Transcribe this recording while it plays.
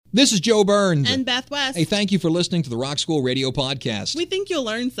This is Joe Burns. And Beth West. Hey, thank you for listening to the Rock School Radio Podcast. We think you'll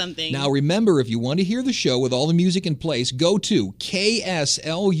learn something. Now, remember, if you want to hear the show with all the music in place, go to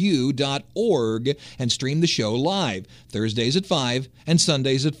kslu.org and stream the show live. Thursdays at 5 and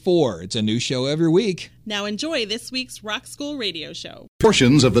Sundays at 4. It's a new show every week. Now enjoy this week's Rock School Radio Show.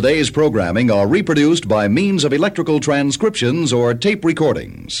 Portions of the day's programming are reproduced by means of electrical transcriptions or tape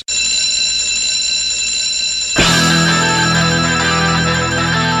recordings.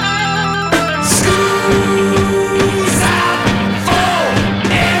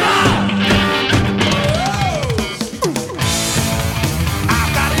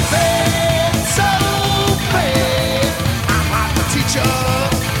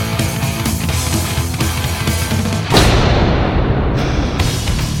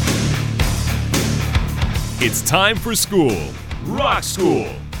 It's time for school, Rock School,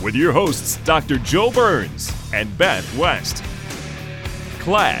 with your hosts, Dr. Joe Burns and Beth West.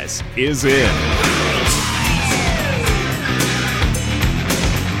 Class is in.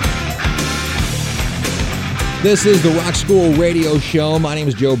 This is the Rock School Radio Show. My name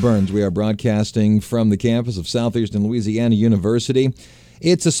is Joe Burns. We are broadcasting from the campus of Southeastern Louisiana University.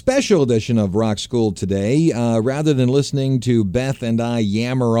 It's a special edition of Rock School today. Rather than listening to Beth and I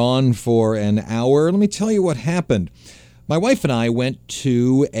yammer on for an hour, let me tell you what happened. My wife and I went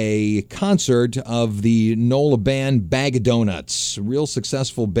to a concert of the NOLA band Bag of Donuts, a real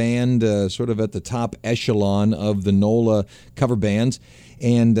successful band, sort of at the top echelon of the NOLA cover bands.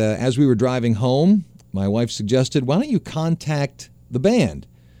 And as we were driving home, my wife suggested, why don't you contact the band,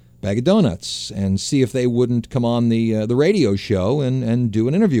 Bag of Donuts, and see if they wouldn't come on the radio show and do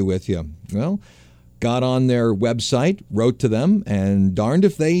an interview with you. Well, got on their website, wrote to them, and darned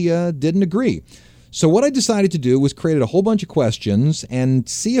if they didn't agree. So what I decided to do was create a whole bunch of questions and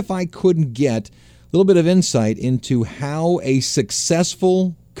see if I couldn't get a little bit of insight into how a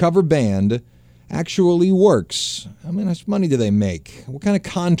successful cover band actually works. I mean, how much money do they make? What kind of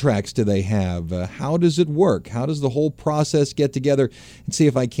contracts do they have? How does it work? How does the whole process get together? And see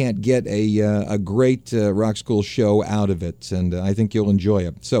if I can't get a great Rock School show out of it. And I think you'll enjoy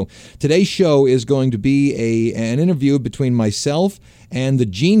it. So today's show is going to be an interview between myself and the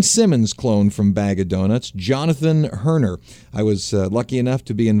Gene Simmons clone from Bag of Donuts, Jonathan Herner. I was lucky enough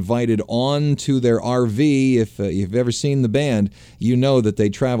to be invited on to their RV. If you've ever seen the band, you know that they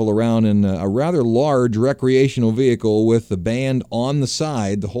travel around in a rather large recreational vehicle with the band on the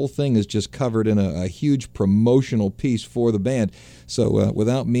side. The whole thing is just covered in a huge promotional piece for the band. So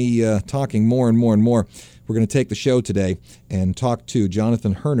without me talking more and more and more, we're going to take the show today and talk to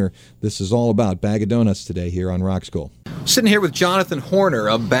Jonathan Herner. This is all about Bag of Donuts today here on Rock School. Sitting here with Jonathan Horner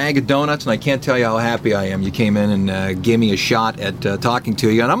of Bag of Donuts, and I can't tell you how happy I am. You came in and gave me a shot at talking to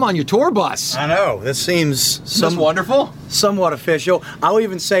you, and I'm on your tour bus. I know. This seems wonderful. Somewhat official. I'll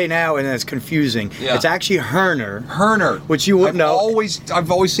even say now, and it's confusing, It's actually Herner. Herner. Which you wouldn't know.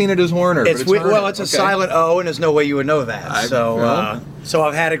 I've always seen it as Horner. It's well, it's a silent O, and there's no way you would know that. So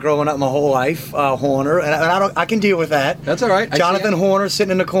I've had it growing up my whole life, Horner, and I can deal with that. That's all right. Jonathan Horner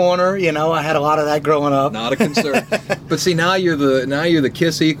sitting in the corner. You know, I had a lot of that growing up. Not a concern. But see, now you're the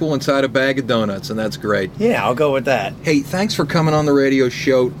Kiss equal inside a Bag of Donuts, and that's great. Yeah, I'll go with that. Hey, thanks for coming on the radio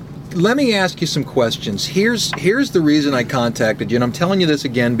show. Let me ask you some questions. Here's the reason I contacted you, and I'm telling you this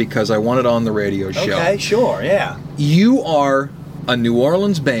again because I want it on the radio show. Okay, sure, yeah. You are a New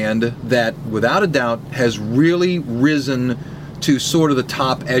Orleans band that, without a doubt, has really risen to sort of the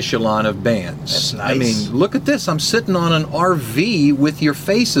top echelon of bands. That's nice. I mean, look at this. I'm sitting on an RV with your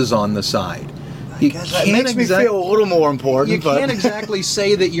faces on the side. That makes me feel a little more important. Can't exactly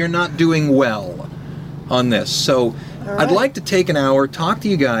say that you're not doing well on this. So I'd like to take an hour, talk to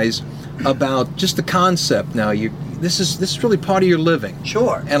you guys about just the concept. Now, this is really part of your living.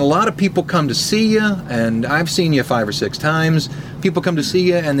 Sure. And a lot of people come to see you, and I've seen you 5 or 6 times. People come to see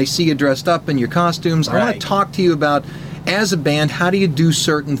you, and they see you dressed up in your costumes. Right. I want to talk to you about, as a band, how do you do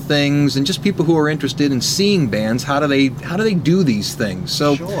certain things, and just people who are interested in seeing bands, how do they do these things?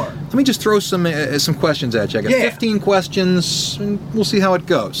 So sure. Let me just throw some questions at you. I got 15 questions, and we'll see how it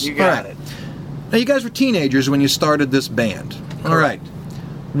goes. You got it. Now, you guys were teenagers when you started this band. All right.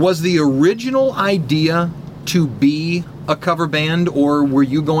 Was the original idea to be a cover band, or were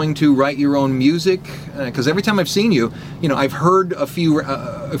you going to write your own music? Because every time I've seen you, I've heard a few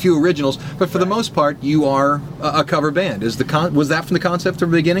originals, but for the most part, you are a cover band. Was that from the concept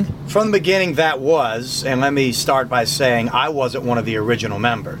from the beginning? From the beginning, that was, and let me start by saying I wasn't one of the original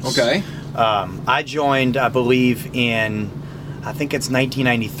members. Okay. I joined, I believe, I think it's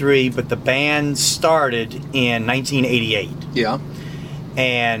 1993, but the band started in 1988. Yeah.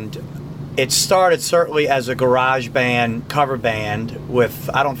 And It started certainly as a garage band, cover band, with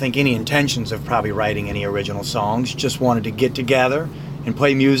I don't think any intentions of probably writing any original songs. Just wanted to get together and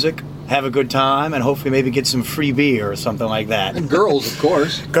play music, have a good time, and hopefully maybe get some free beer or something like that. And girls, of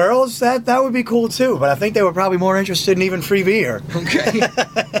course. Girls, that would be cool too, but I think they were probably more interested in even free beer. Okay.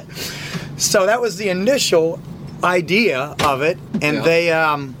 So that was the initial idea of it, and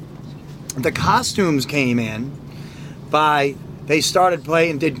the costumes came in they started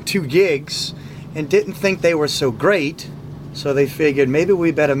playing, did 2 gigs, and didn't think they were so great, so they figured maybe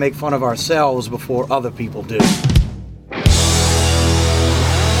we better make fun of ourselves before other people do.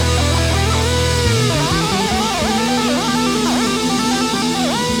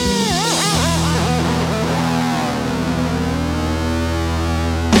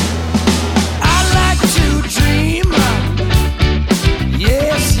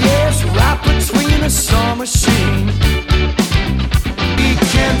 Machine. We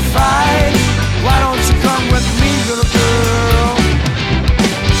can fight. Why don't you come with me, little girl?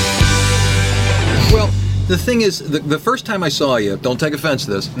 Well, the thing is, the first time I saw you, don't take offense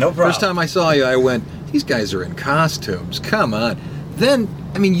to this. No problem. First time I saw you, I went, these guys are in costumes. Come on. Then,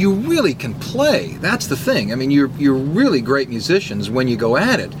 I mean, you really can play. That's the thing. I mean, you're really great musicians when you go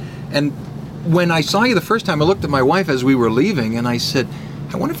at it. And when I saw you the first time, I looked at my wife as we were leaving, and I said,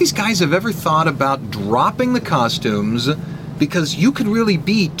 I wonder if these guys have ever thought about dropping the costumes, because you could really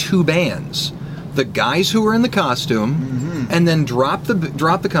be 2 bands. The guys who are in the costume, and then drop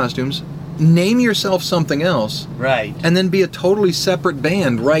the costumes, name yourself something else, right, and then be a totally separate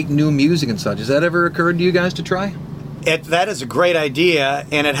band, write new music and such. Has that ever occurred to you guys to try? That is a great idea,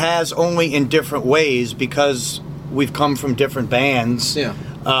 and it has only in different ways because we've come from different bands. Yeah.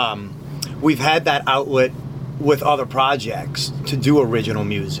 We've had that outlet with other projects to do original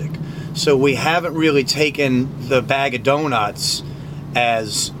music. So we haven't really taken the Bag of Donuts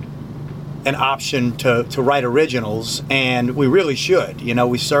as an option to write originals, and we really should. You know,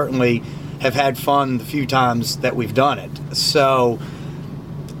 we certainly have had fun the few times that we've done it. So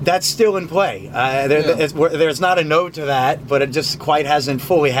that's still in play. There's not a no to that, but it just quite hasn't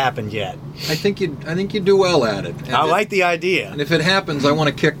fully happened yet. I think you do well at it. And I like the idea. And if it happens, I want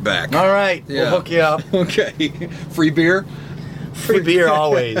a kickback. All right, Yeah. we'll hook you up. Okay. Free beer? Free beer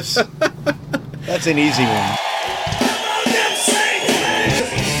always. That's an easy one.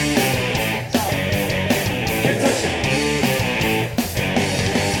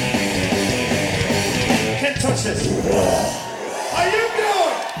 Can't touch this. How you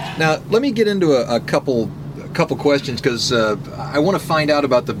doing? Now, let me get into a couple questions, because I want to find out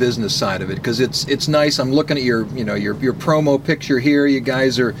about the business side of it, because it's nice. I'm looking at your promo picture here. You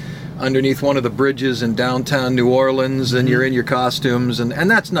guys are underneath one of the bridges in downtown New Orleans, and you're in your costumes,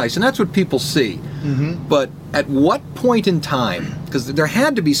 and that's nice, and that's what people see. But at what point in time, because there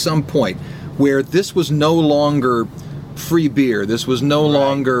had to be some point where this was no longer free beer, this was no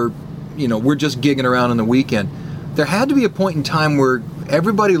longer, we're just gigging around on the weekend. There had to be a point in time where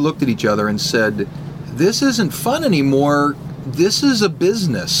everybody looked at each other and said, this isn't fun anymore, this is a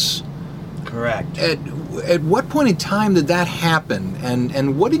business. Correct. At what point in time did that happen,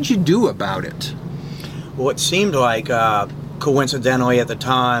 and what did you do about it? Well, it seemed like, coincidentally at the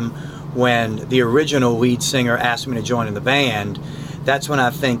time when the original lead singer asked me to join in the band, that's when I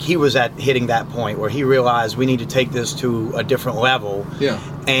think he was hitting that point where he realized we need to take this to a different level. Yeah.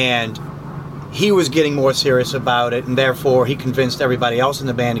 And he was getting more serious about it, and therefore he convinced everybody else in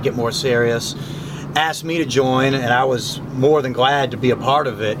the band to get more serious, asked me to join, and I was more than glad to be a part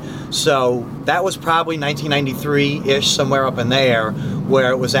of it. So that was probably 1993-ish, somewhere up in there,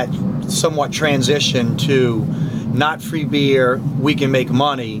 where it was that somewhat transition to not free beer, we can make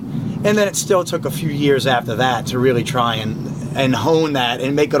money. And then it still took a few years after that to really try and hone that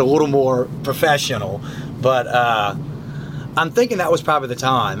and make it a little more professional. But I'm thinking that was probably the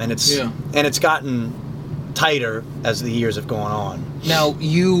time, and it's gotten tighter as the years have gone on. Now,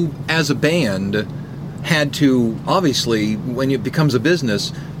 you, as a band, had to, obviously, when it becomes a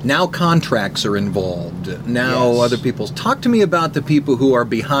business, now contracts are involved. Now other people's. Talk to me about the people who are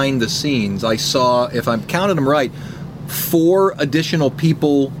behind the scenes. I saw, if I'm counting them right, 4 additional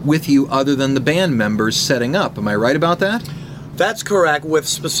people with you other than the band members setting up. Am I right about that? That's correct. With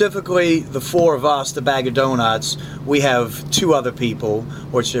specifically the 4 of us, the Bag of Donuts, we have 2 other people,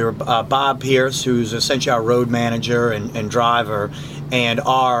 which are Bob Pierce, who's essentially our road manager and driver, and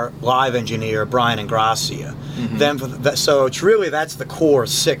our live engineer, Brian Ingracia. So it's really, that's the core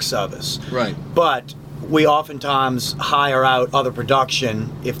 6 of us. Right. But we oftentimes hire out other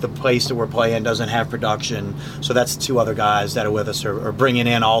production if the place that we're playing doesn't have production. So that's the 2 other guys that are with us, are bringing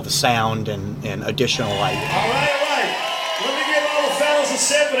in all the sound and additional lighting. All right. Let me get all the fellas a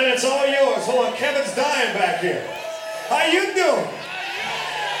sip, and it's all yours. applause. Hold on, Kevin's dying back here. How you doing?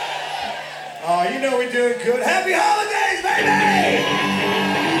 Oh, you know we're doing good. Happy holidays, baby!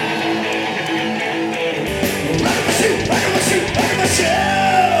 Rock my show!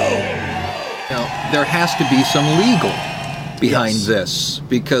 Now, there has to be some legal behind Yes. this,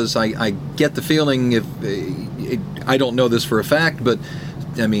 because I get the feeling, I don't know this for a fact, but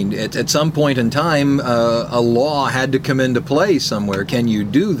I mean, at some point in time, a law had to come into play somewhere. Can you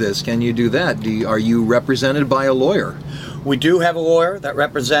do this? Can you do that? Are you represented by a lawyer? We do have a lawyer that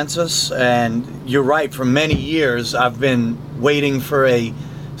represents us, and you're right, for many years I've been waiting for a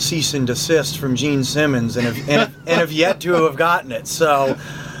cease and desist from Gene Simmons and have yet to have gotten it. So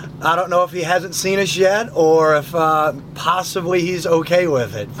I don't know if he hasn't seen us yet, or if possibly he's okay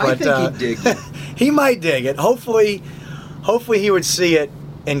with it. But I think he'd dig it. he might dig it. Hopefully he would see it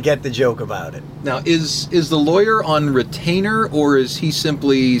and get the joke about it. Now, is the lawyer on retainer, or is he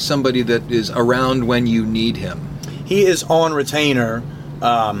simply somebody that is around when you need him? He is on retainer,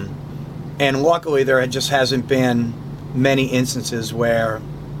 and luckily there just hasn't been many instances where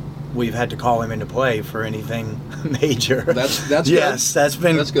we've had to call him into play for anything major. That's yes, good.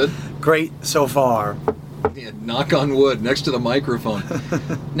 that's good. Great so far. Yeah, knock on wood next to the microphone.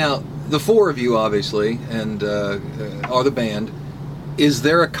 Now, the four of you, obviously, and are the band. Is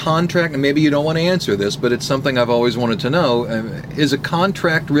there a contract, and maybe you don't want to answer this, but it's something I've always wanted to know, is a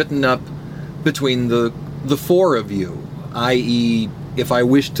contract written up between the four of you, i.e., if I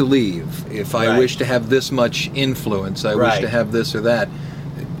wish to leave, if I wish to have this much influence, I wish to have this or that.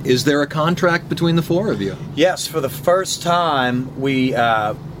 Is there a contract between the four of you? Yes, for the first time we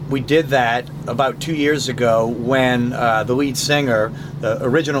did that about 2 years ago when the lead singer, the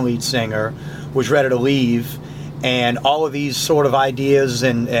original lead singer, was ready to leave, and all of these sort of ideas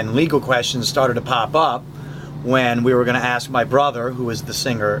and legal questions started to pop up when we were going to ask my brother, who is the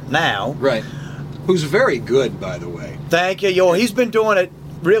singer now. Right. Who's very good, by the way. Thank you. Yo, he's been doing it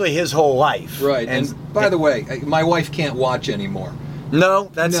really his whole life. Right. And by the way, my wife can't watch anymore.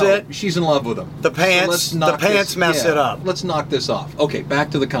 No, that's it. She's in love with him. The pants, mess it up. Let's knock this off. Okay, back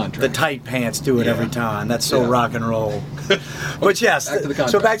to the contract. The tight pants do it every time. That's so rock and roll. But yes, back to the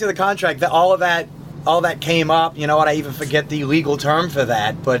contract. So back to the contract. All that came up. You know what? I even forget the legal term for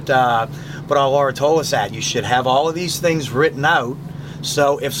that. But our lawyer told us that you should have all of these things written out.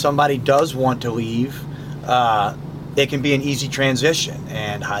 So if somebody does want to leave, it can be an easy transition.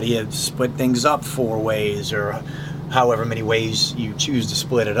 And how do you split things up 4 ways or however many ways you choose to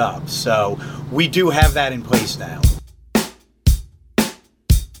split it up? So we do have that in place now.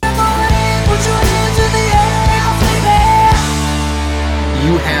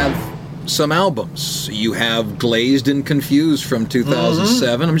 You have some albums. You have Glazed and Confused from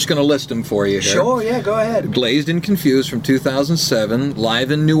 2007. I'm just going to list them for you here. Sure, yeah, go ahead. Glazed and Confused from 2007.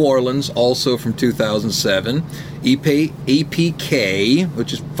 Live in New Orleans, also from 2007. EPK,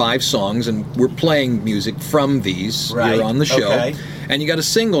 which is 5 songs, and we're playing music from these here on the show. Okay. And you got a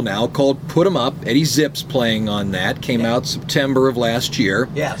single now called Put 'Em Up. Eddie Zipp's playing on that. Came out September of last year.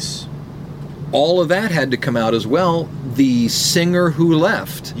 Yes. All of that had to come out as well. The singer who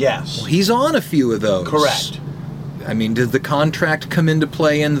left. Yes. Well, he's on a few of those. Correct. I mean, did the contract come into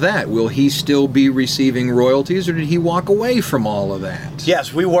play in that? Will he still be receiving royalties, or did he walk away from all of that?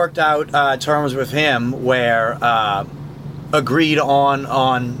 Yes, we worked out terms with him where agreed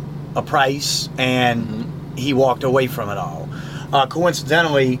on a price, and he walked away from it all.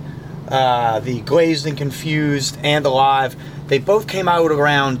 Coincidentally, the Glazed and Confused and the Live, they both came out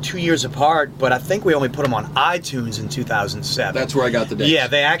around 2 years apart, but I think we only put them on iTunes in 2007. That's where I got the dates. Yeah,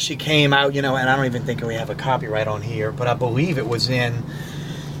 they actually came out, and I don't even think we have a copyright on here, but I believe it was in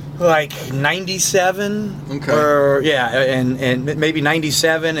like 97. Okay. Or, and maybe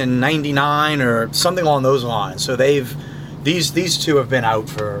 97 and 99 or something along those lines. So these two have been out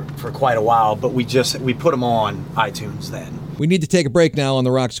for quite a while, but we put them on iTunes then. We need to take a break now on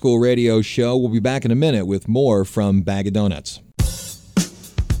the Rock School Radio Show. We'll be back in a minute with more from Bag of Donuts.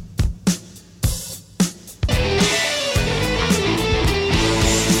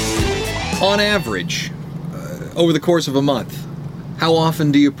 On average, over the course of a month, how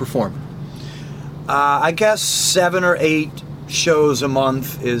often do you perform? I guess 7 or 8 shows a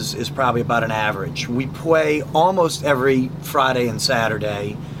month is probably about an average. We play almost every Friday and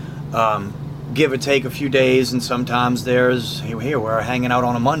Saturday. give or take a few days, and sometimes there's here we're hanging out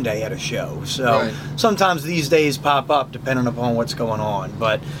on a Monday at a show. So sometimes these days pop up depending upon what's going on.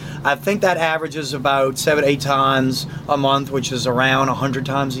 But I think that averages about 7 to 8 times a month, which is around 100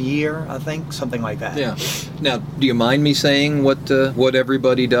 times a year, I think, something like that. Yeah. Now, do you mind me saying what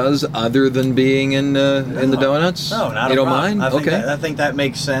everybody does other than being in the donuts? No, not you a don't problem. mind? I think that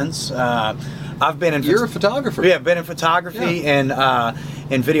makes sense. I've been in. You're a photographer. Yeah, I've been in photography and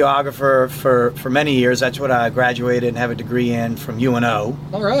videographer for many years. That's what I graduated and have a degree in from UNO.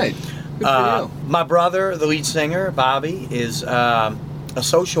 All right. Good for you. My brother, the lead singer, Bobby, is a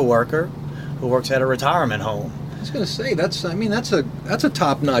social worker who works at a retirement home. I was going to say that's a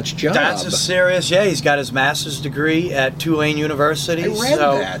top-notch job. That's a serious. Yeah, he's got his master's degree at Tulane University. I read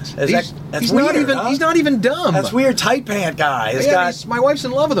that. That's he's weird. He's not even dumb. That's weird. Tight pant guy. My wife's in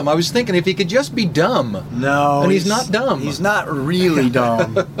love with him. I was thinking if he could just be dumb. No, and he's not dumb. He's not really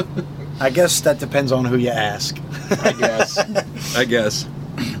dumb. I guess that depends on who you ask. I guess.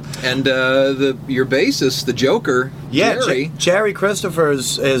 And your bassist, the Joker, Jerry. Jerry Christopher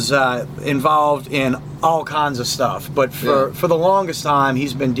is involved in all kinds of stuff, but for the longest time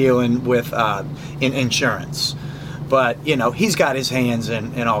he's been dealing with in insurance. But he's got his hands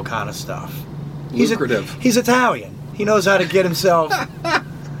in all kind of stuff. Lucrative. He's Italian. He knows how to get himself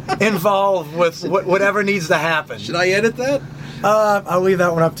involved with whatever needs to happen. Should I edit that? I'll leave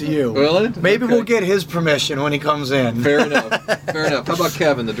that one up to you. Really? Maybe we'll get his permission when he comes in. Fair enough. How about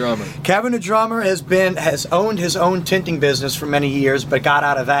Kevin, the drummer? Kevin, the drummer, has owned his own tinting business for many years, but got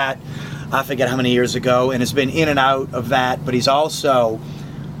out of that, I forget how many years ago, and has been in and out of that. But he's also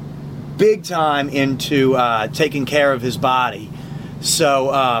big time into taking care of his body.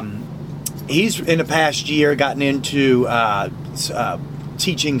 So he's, in the past year, gotten into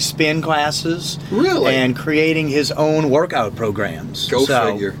teaching spin classes. Really? And creating his own workout programs. Go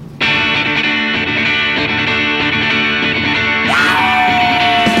figure.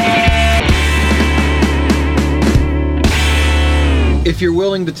 If you're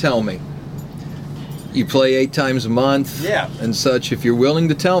willing to tell me, you play 8 times a month and such. If you're willing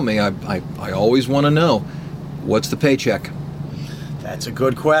to tell me, I always want to know, what's the paycheck? That's a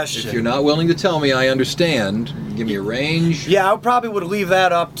good question. If you're not willing to tell me, I understand. Give me a range. Yeah, I probably would leave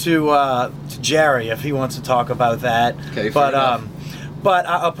that up to Jerry if he wants to talk about that. Okay, but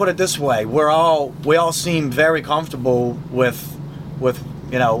I'll put it this way: we all seem very comfortable with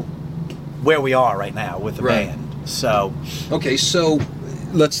where we are right now with the band. So so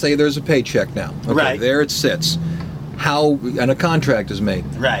let's say there's a paycheck now. Okay, right there it sits. And a contract is made.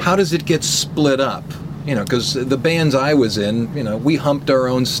 Right. How does it get split up? Because the bands I was in, we humped our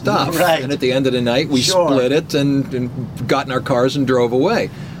own stuff. Right. And at the end of the night, we split it and got in our cars and drove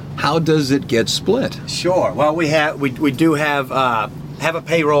away. How does it get split? Sure. Well, we do have a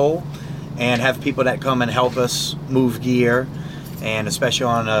payroll and have people that come and help us move gear, and especially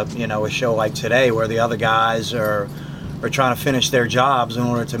on a show like today where the other guys are trying to finish their jobs in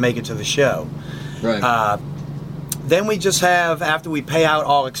order to make it to the show. Right. Then we just have, after we pay out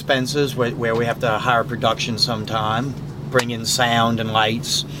all expenses, where we have to hire production sometime, bring in sound and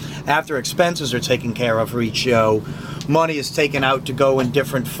lights. After expenses are taken care of for each show, money is taken out to go in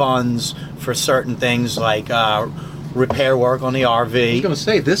different funds for certain things like repair work on the RV. I was going to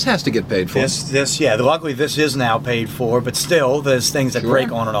say, this has to get paid for. Luckily this is now paid for, but still there's things that break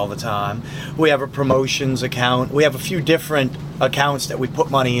on it all the time. We have a promotions account. We have a few different accounts that we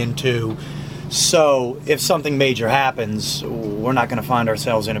put money into. So if something major happens, we're not going to find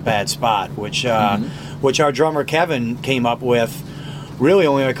ourselves in a bad spot, which our drummer Kevin came up with really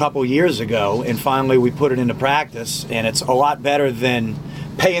only a couple years ago, and finally we put it into practice, and it's a lot better than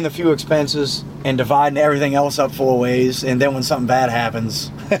paying the few expenses and dividing everything else up 4 ways, and then when something bad happens,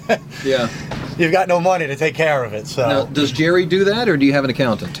 you've got no money to take care of it. So now, does Jerry do that, or do you have an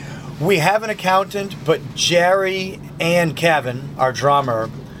accountant? We have an accountant, but Jerry and Kevin, our drummer,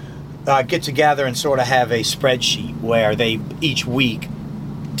 get together and sort of have a spreadsheet where they each week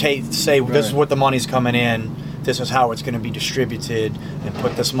say this is what the money's coming in, this is how it's going to be distributed, and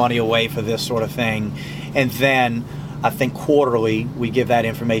put this money away for this sort of thing. And then I think quarterly we give that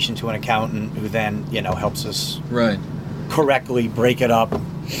information to an accountant who then helps us correctly break it up.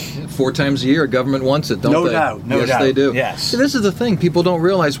 4 times a year, government wants it, don't they? No doubt. Yes, they do. Yes. See, this is the thing. People don't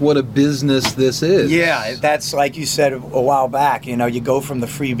realize what a business this is. Yeah, that's like you said a while back. You go from the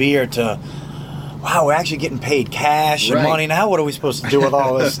free beer to, wow, we're actually getting paid cash and money. Now what are we supposed to do with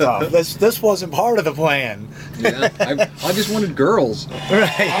all this stuff? This wasn't part of the plan. Yeah, I just wanted girls. Right. All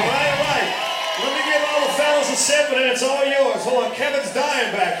right. Let me give all the fellas a sip, and it's all yours. Hold on, Kevin's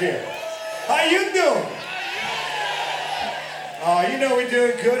dying back here. How you doing? Oh, we're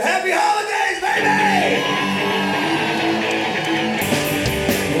doing good. Happy holidays, man! baby!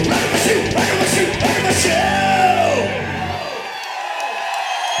 Rock my shoe, rock my shoe, rock my shoe!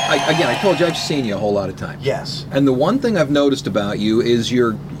 I told you I've seen you a whole lot of times. Yes. And the one thing I've noticed about you is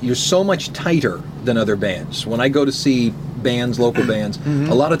you're so much tighter than other bands. When I go to see bands, local bands,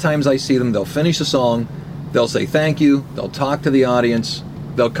 a lot of times I see them, they'll finish a song, they'll say thank you, they'll talk to the audience,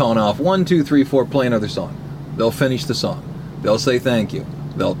 they'll count off 1, 2, 3, 4, play another song. They'll finish the song. They'll say thank you.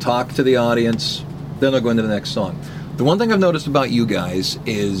 They'll talk to the audience, then they'll go into the next song. The one thing I've noticed about you guys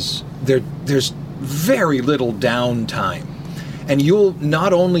is there's very little downtime. And you'll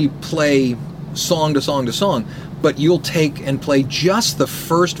not only play song to song to song, but you'll take and play just the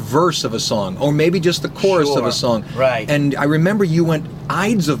first verse of a song, or maybe just the chorus of a song. Right. And I remember you went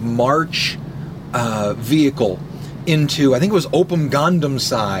Ides of March vehicle into, I think it was Opum Gandam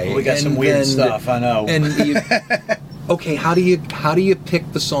Sai. We got some weird stuff, I know. And okay, how do you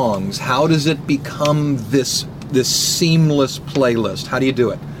pick the songs? How does it become this seamless playlist? How do you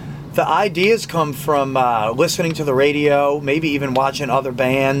do it? The ideas come from listening to the radio, maybe even watching other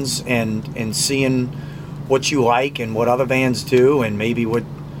bands and seeing what you like and what other bands do, and maybe what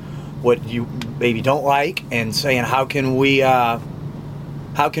you maybe don't like, and saying how can we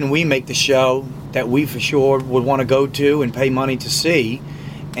make the show that we for sure would want to go to and pay money to see.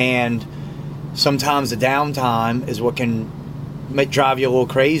 And sometimes the downtime is what can drive you a little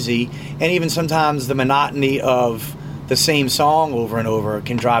crazy, and even sometimes the monotony of the same song over and over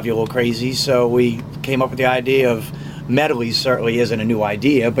can drive you a little crazy. So we came up with the idea of medleys. Certainly isn't a new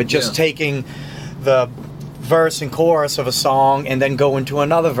idea, but just taking the verse and chorus of a song and then go into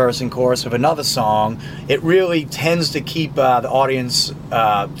another verse and chorus of another song. It really tends to keep the audience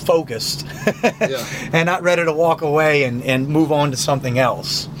focused and not ready to walk away and move on to something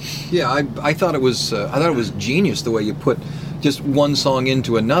else. Yeah, I thought it was genius the way you put just one song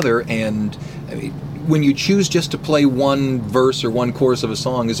into another. And I mean, when you choose just to play one verse or one chorus of a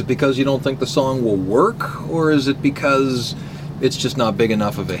song, is it because you don't think the song will work, or is it because it's just not big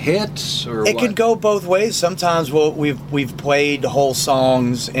enough of a hit, or it could go both ways. Sometimes we've played whole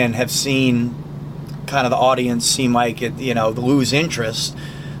songs and have seen kind of the audience seem like it, lose interest.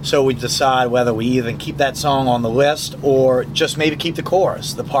 So we decide whether we either keep that song on the list or just maybe keep the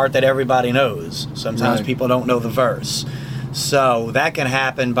chorus, the part that everybody knows. Sometimes people don't know the verse. So that can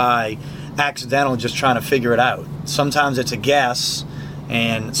happen by accidental, just trying to figure it out. Sometimes it's a guess,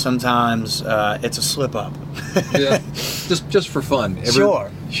 and sometimes it's a slip up. Yeah, just for fun. Sure.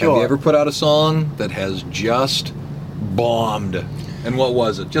 Have you ever put out a song that has just bombed? And what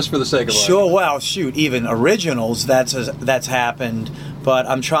was it? Just for the sake of Sure. Well, shoot, even originals that's happened. But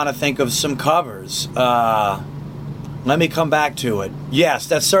I'm trying to think of some covers. Let me come back to it. Yes,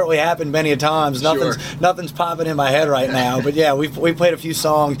 that's certainly happened many a times. Nothing's popping in my head right now. But yeah, we played a few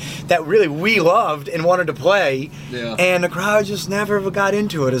songs that really we loved and wanted to play. Yeah. And the crowd just never got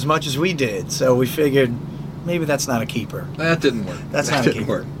into it as much as we did. So we figured maybe that's not a keeper. That didn't work. That's not a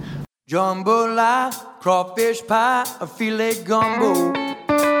keeper. Jambalaya, crawfish pie, a filet gumbo.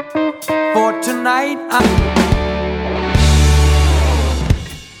 For tonight,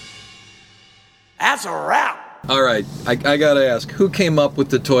 that's a wrap. All right, I gotta ask, who came up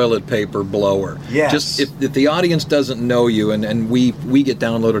with the toilet paper blower? Yes. Just if the audience doesn't know you, and we get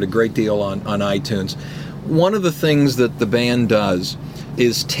downloaded a great deal on iTunes, one of the things that the band does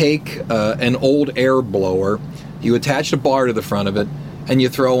is take an old air blower, you attach a bar to the front of it, and you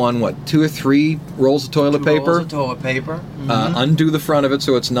throw on, 2 or 3 rolls of toilet paper? Rolls of toilet paper. Mm-hmm. Undo the front of it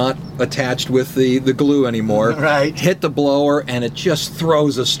so it's not attached with the glue anymore. Right. Hit the blower, and it just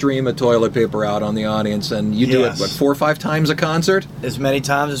throws a stream of toilet paper out on the audience. And you do it, 4 or 5 times a concert? As many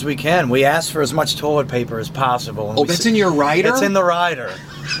times as we can. We ask for as much toilet paper as possible. Oh, that's in your rider? It's in the rider.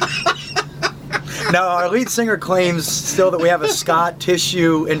 Now, our lead singer claims still that we have a Scott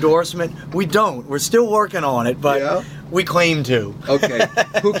tissue endorsement. We don't. We're still working on it, but we claim to. Okay.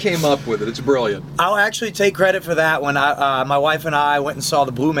 Who came up with it? It's brilliant. I'll actually take credit for that one. My wife and I went and saw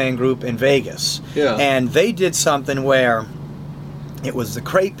the Blue Man Group in Vegas. Yeah. And they did something where it was the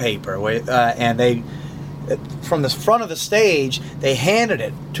crepe paper, and they, from the front of the stage, they handed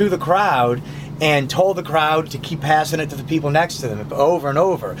it to the crowd and told the crowd to keep passing it to the people next to them over and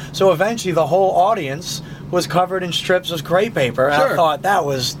over. So eventually the whole audience was covered in strips of crepe paper. And I thought that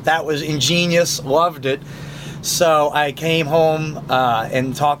was ingenious, loved it. So I came home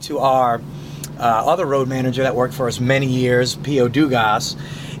and talked to our other road manager that worked for us many years, P.O. Dugas,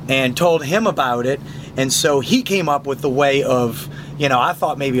 and told him about it. And so he came up with the way of, I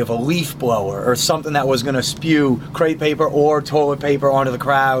thought maybe of a leaf blower or something that was going to spew crepe paper or toilet paper onto the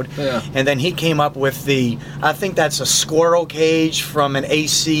crowd. Yeah. And then he came up with I think that's a squirrel cage from an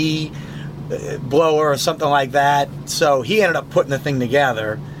AC blower or something like that. So he ended up putting the thing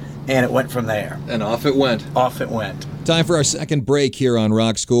together, and it went from there. And off it went. Off it went. Time for our second break here on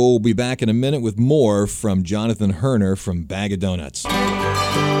Rock School. We'll be back in a minute with more from Jonathan Herner from Bag of Donuts.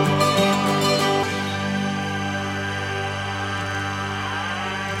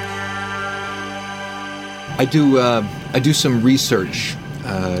 I do some research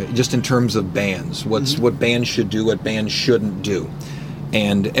just in terms of bands. What bands should do, what bands shouldn't do.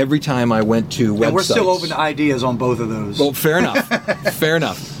 And every time I went to websites... And we're still open to ideas on both of those. Well, fair enough. Fair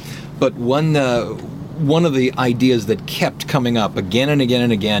enough. But one of the ideas that kept coming up again and again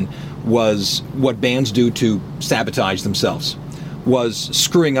and again was what bands do to sabotage themselves, was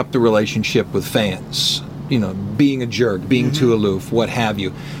screwing up the relationship with fans. You know, being a jerk, being too aloof, what have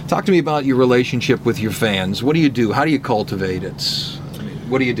you. Talk to me about your relationship with your fans. What do you do? How do you cultivate it? I mean,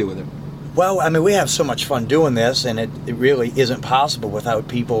 what do you do with it? Well, I mean, we have so much fun doing this, and it really isn't possible without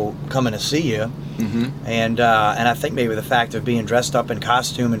people coming to see you. And I think maybe the fact of being dressed up in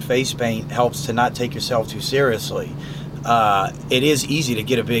costume and face paint helps to not take yourself too seriously. It is easy to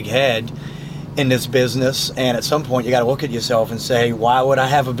get a big head in this business, and at some point you got to look at yourself and say, why would I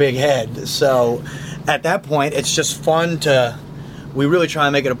have a big head? So at that point, it's just fun we really try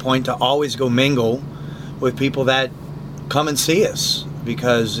and make it a point to always go mingle with people that come and see us,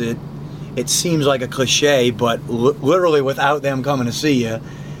 because it seems like a cliche, but literally without them coming to see you,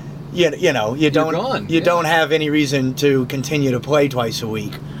 you don't have any reason to continue to play twice a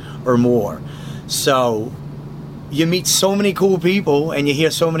week or more. So you meet so many cool people and you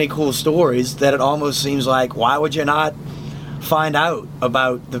hear so many cool stories that it almost seems like, why would you not find out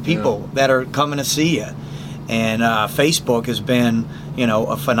about the people that are coming to see you? And Facebook has been,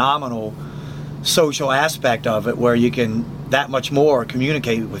 a phenomenal social aspect of it, where you can that much more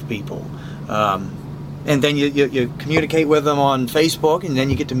communicate with people. And then you communicate with them on Facebook, and then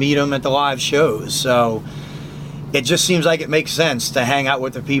you get to meet them at the live shows. So it just seems like it makes sense to hang out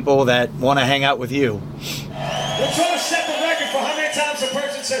with the people that want to hang out with you. We're trying to set the record for how many times a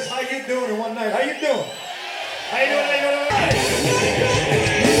person says, how you doing in one night? How you doing? How you doing? How you doing?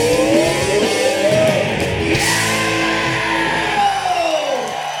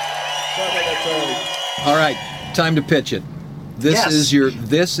 All right, time to pitch it. This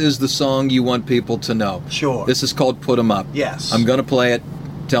is the song you want people to know. Sure. This is called Put 'Em Up. Yes. I'm going to play it.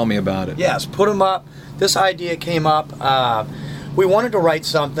 Tell me about it. Yes, Put 'Em Up. This idea came up. We wanted to write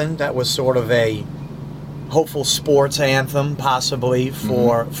something that was sort of a hopeful sports anthem, possibly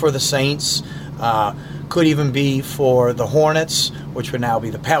for the Saints. Could even be for the Hornets, which would now be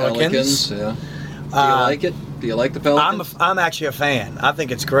the Pelicans. Yeah. Do you like it? Do you like the Pelicans? I'm actually a fan. I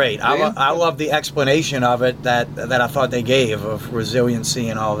think it's great. I love the explanation of it that I thought they gave, of resiliency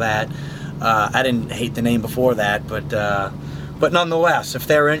and all that. I didn't hate the name before that, but nonetheless, if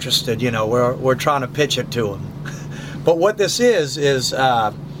they're interested, we're trying to pitch it to them. But what this is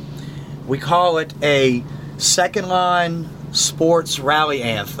we call it a second line sports rally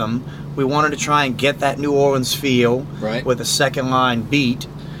anthem. We wanted to try and get that New Orleans feel with a second line beat,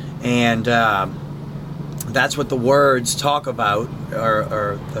 and that's what the words talk about,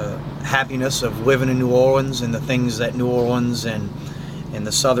 are the happiness of living in New Orleans and the things that New Orleans and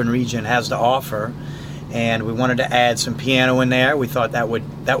the southern region has to offer. And we wanted to add some piano in there. We thought that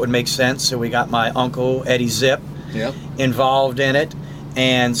would make sense, so we got my uncle Eddie Zipp involved in it,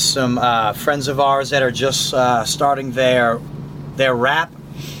 and some friends of ours that are just starting their rap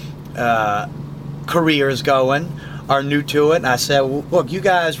careers going, are new to it. And I said, well, look, you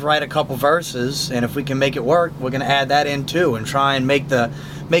guys write a couple verses, and if we can make it work, we're going to add that in too, and try and make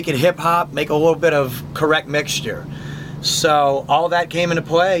it hip hop, make a little bit of correct mixture. So all that came into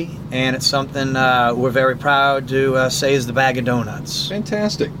play, and it's something we're very proud to say is the Bag of Donuts.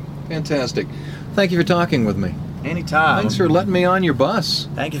 Fantastic. Thank you for talking with me. Anytime. Thanks for letting me on your bus.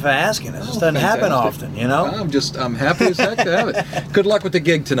 Thank you for asking. This doesn't happen often, I'm happy as heck to have it. Good luck with the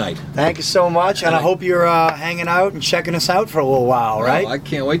gig tonight. Thank you so much, and I hope you're hanging out and checking us out for a little while, right? I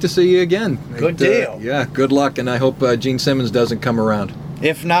can't wait to see you again. Good deal. Yeah, good luck, and I hope Gene Simmons doesn't come around.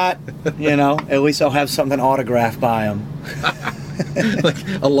 If not, at least I'll have something autographed by him. Like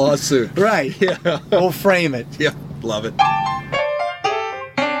a lawsuit. Right. Yeah. We'll frame it. Yeah, love it.